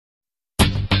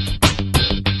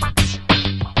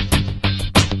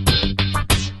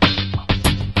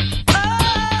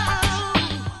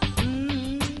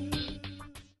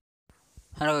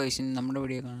guys, നമ്മുടെ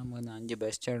video കാണാൻ പോകുന്ന 5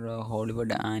 ബെസ്റ്റ് ആയിട്ടുള്ള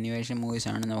ഹോളിവുഡ് ആനിമേഷൻ മൂവീസ്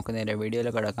ആണ്. നമുക്ക് നേരെ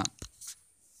വീഡിയോയിലേക്ക് കടക്കാം.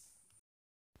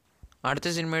 അടുത്ത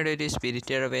സിനിമയുടെ ഒരു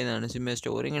സ്പിരിറ്റഡ് വേ എന്നാണ് സിനിമ.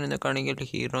 സ്റ്റോറി ഇങ്ങനെ നോക്കുകയാണെങ്കിൽ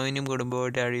ഹീറോയിനും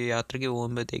കുടുംബമായിട്ട് യാത്രയ്ക്ക്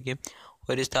പോകുമ്പോഴത്തേക്കും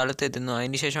ഒരു സ്ഥലത്തെത്തുന്നു.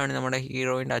 അതിനുശേഷമാണ് നമ്മുടെ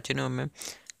ഹീറോയിൻ്റെ അച്ഛനും അമ്മയും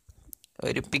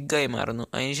ഒരു പിഗ്ഗായി മാറുന്നു.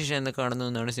 അതിനുശേഷം എന്തൊക്കെ കാണുന്നു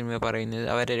എന്നാണ് സിനിമ പറയുന്നത്.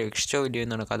 അവരെ രക്ഷിച്ചോ ഇല്ലയോ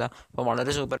എന്നാണ് കഥ. അപ്പോൾ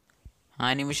വളരെ സൂപ്പർ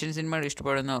ആനിമേഷൻ സിനിമകൾ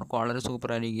ഇഷ്ടപ്പെടുന്നവർക്ക് വളരെ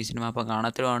സൂപ്പറായിരിക്കും ഈ സിനിമ. അപ്പോൾ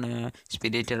കാണാത്തതാണ്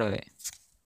spirited way.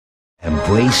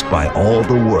 Embraced by all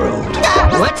the world.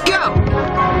 Let's go!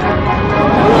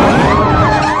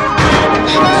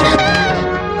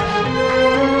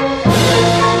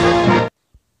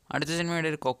 അടുത്ത സിനിമയുടെ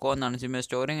ഒരു കൊക്കോ എന്നാണ് സിനിമ.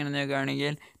 സ്റ്റോറി എങ്ങനെ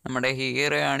നോക്കുകയാണെങ്കിൽ നമ്മുടെ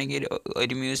ഹീറോ ആണെങ്കിൽ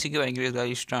ഒരു മ്യൂസിക് ഭയങ്കര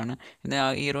ഇഷ്ടമാണ്. എന്നാൽ ആ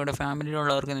ഹീറോയുടെ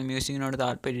ഫാമിലിയിലുള്ളവർക്ക് മ്യൂസിക്കിനോട്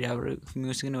താല്പര്യമില്ല, അവർ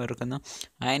മ്യൂസിക്കിന് വെറുക്കുന്നു.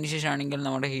 അതിനുശേഷം ആണെങ്കിൽ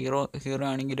നമ്മുടെ ഹീറോ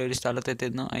ആണെങ്കിൽ ഒരു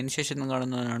സ്ഥലത്തെത്തുന്നു. അതിനുശേഷം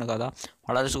കാണുന്നതാണ് കഥ.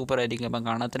 വളരെ സൂപ്പറായിരിക്കും. അപ്പം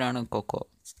കാണാത്തതിനാണ് cocoa.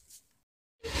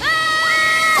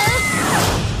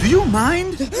 Do you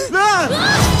mind?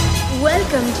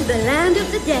 Welcome to the land of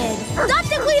the dead.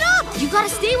 Dr. Cleaner! You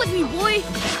gotta stay with me, boy!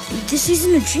 This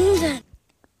isn't a dream then.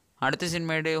 അടുത്ത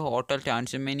സിനിമയുടെ ഹോട്ടൽ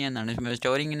ട്രാൻസ്മെനിയ എന്നാണ് സിനിമ.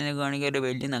 സ്റ്റോറി ഇങ്ങനെ നോക്കുകയാണെങ്കിൽ ഒരു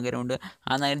വലിയ നഗരമുണ്ട്.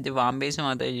 ആ നഗരത്തിൽ വാമ്പേഴ്സ്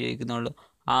മാത്രമേ ജീവിക്കുന്നുള്ളൂ.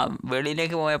 ആ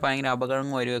വെളിയിലേക്ക് പോയാൽ ഭയങ്കര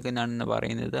അപകടങ്ങൾ വരുവെന്നാണ്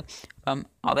പറയുന്നത്. അപ്പം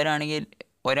അവരാണെങ്കിൽ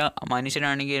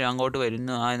മനുഷ്യരാണെങ്കിൽ അങ്ങോട്ട്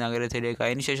വരുന്നു ആ നഗരത്തിലേക്ക്.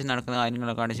 അതിനുശേഷം നടക്കുന്ന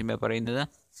കാര്യങ്ങളൊക്കെയാണ് സിനിമ പറയുന്നത്.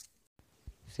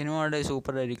 സിനിമ വളരെ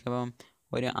സൂപ്പറായിരിക്കും. അപ്പം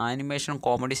ഒരു ആനിമേഷൻ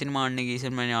കോമഡി സിനിമ ആണെങ്കിൽ ഈ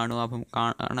സിനിമ കാണും. അപ്പം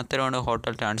കാണത്തരമാണ്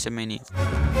hotel ട്രാൻസ്മെനിയ.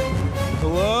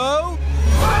 Hello?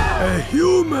 A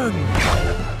human!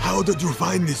 How did you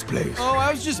find this place? Oh, I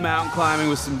was just mountain climbing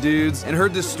with some dudes and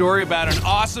heard this story about an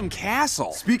awesome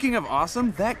castle. Speaking of awesome,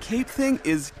 that cape thing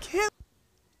is killer.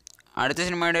 അടുത്ത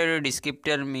സിനിമയുടെ ഒരു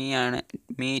descriptor me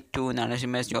 2 എന്നാണ്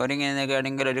cinema. Story എങ്ങനെയൊക്കെ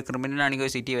ആണെങ്കിൽ ഒരു ക്രിമിനലാണെങ്കിൽ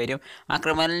ഒരു city വരും. ആ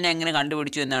ക്രിമിനലിനെ എങ്ങനെ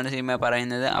കണ്ടുപിടിച്ചു എന്നാണ് സിനിമ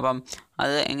പറയുന്നത്. അപ്പം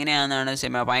അത് എങ്ങനെയാണെന്നാണ്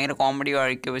സിനിമ. ഭയങ്കര കോമഡി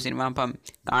ആയിരിക്കും സിനിമ. അപ്പം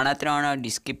കാണാത്തതാണ്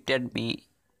ഡിസ്ക്രിപ്റ്റഡ് മീ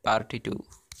പാർട്ട് 2.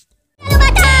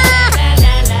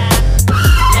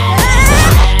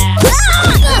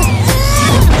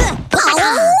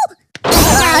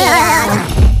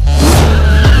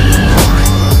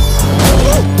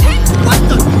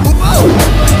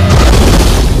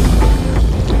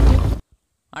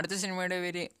 അടുത്ത സിനിമയുടെ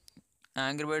പേര്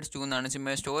ആംഗ്രി ബേർഡ്സ് 2 എന്നാണ് സിനിമ.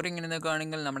 സ്റ്റോറി ഇങ്ങനെ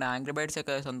നോക്കുകയാണെങ്കിൽ നമ്മുടെ ആംഗ്രി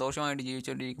ബേർഡ്സൊക്കെ സന്തോഷമായിട്ട്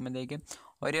ജീവിച്ചുകൊണ്ടിരിക്കുമ്പോഴത്തേക്കും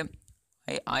ഒരു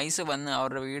ഐസ് വന്ന്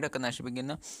അവരുടെ വീടൊക്കെ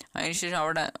നശിപ്പിക്കുന്നു. അതിനുശേഷം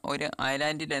അവിടെ ഒരു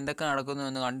ഐലാൻഡിൽ എന്തൊക്കെ നടക്കുന്നു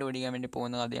എന്ന് കണ്ടുപിടിക്കാൻ വേണ്ടി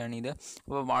പോകുന്ന കഥയാണിത്.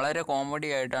 അപ്പോൾ വളരെ കോമഡി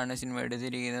ആയിട്ടാണ് സിനിമ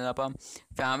എടുത്തിരിക്കുന്നത്. അപ്പം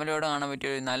ഫാമിലിയോട് കാണാൻ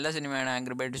പറ്റിയ ഒരു നല്ല സിനിമയാണ്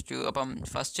ആംഗ്രി ബേർഡ്സ് 2. അപ്പം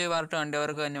ഫസ്റ്റ് പാർട്ട്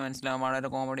കണ്ടവർക്ക് തന്നെ മനസ്സിലാവും വളരെ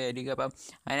കോമഡി ആയിരിക്കും. അപ്പം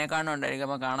അതിനെ കാണുന്നുണ്ടായിരിക്കും.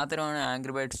 അപ്പം കാണാത്തതാണ്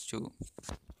angry birds 2.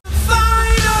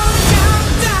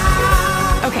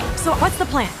 Okay, so what's the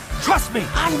plan? Trust me,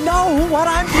 I know what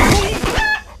I'm doing.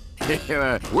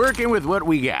 Working with what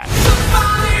we got.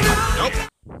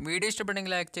 Video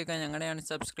ഇഷ്ടപ്പെട്ടെങ്കിൽ ലൈക്ക് ചെയ്യുക, ഞങ്ങളെയാണ്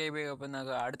സബ്സ്ക്രൈബ് ചെയ്യുക. അപ്പം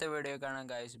നമുക്ക് അടുത്ത വീഡിയോ കാണാം.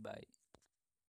 Guys bye.